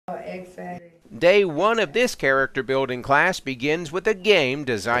Exactly. Day one of this character building class begins with a game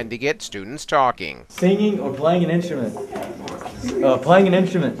designed to get students talking. Singing or playing an instrument. Playing an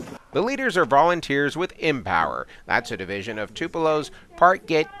instrument. The leaders are volunteers with Empower. That's a division of Tupelo's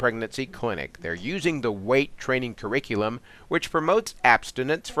Parkgate Pregnancy Clinic. They're using the weight training curriculum, which promotes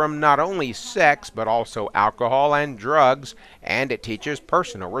abstinence from not only sex, but also alcohol and drugs, and it teaches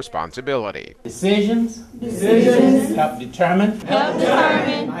personal responsibility. Decisions help determine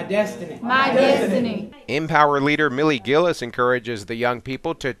my destiny. Empower leader Millie Gillis encourages the young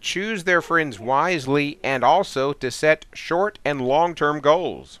people to choose their friends wisely and also to set short and long-term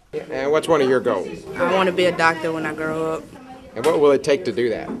goals. And what's one of your goals? I want to be a doctor when I grow up. And what will it take to do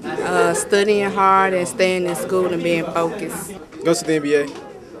that? Studying hard and staying in school and being focused. Go to the NBA.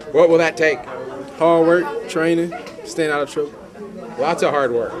 What will that take? Hard work, training, staying out of trouble. Lots of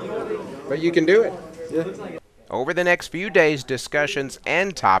hard work. But you can do it. Yeah. Over the next few days, discussions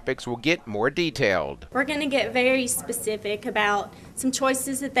and topics will get more detailed. We're going to get very specific about some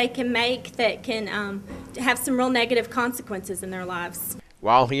choices that they can make that can have some real negative consequences in their lives.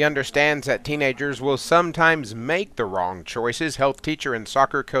 While he understands that teenagers will sometimes make the wrong choices, health teacher and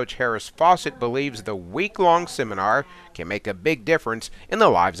soccer coach Harris Fawcett believes the week-long seminar can make a big difference in the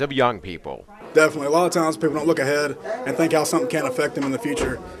lives of young people. Definitely. A lot of times people don't look ahead and think how something can affect them in the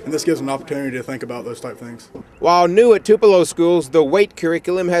future, and this gives them an opportunity to think about those type things. While new at Tupelo schools, the weight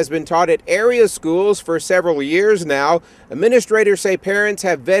curriculum has been taught at area schools for several years now. Administrators say parents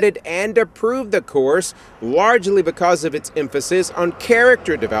have vetted and approved the course, largely because of its emphasis on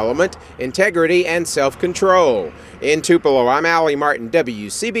character development, integrity, and self-control. In Tupelo, I'm Allie Martin,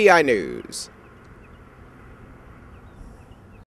 WCBI News.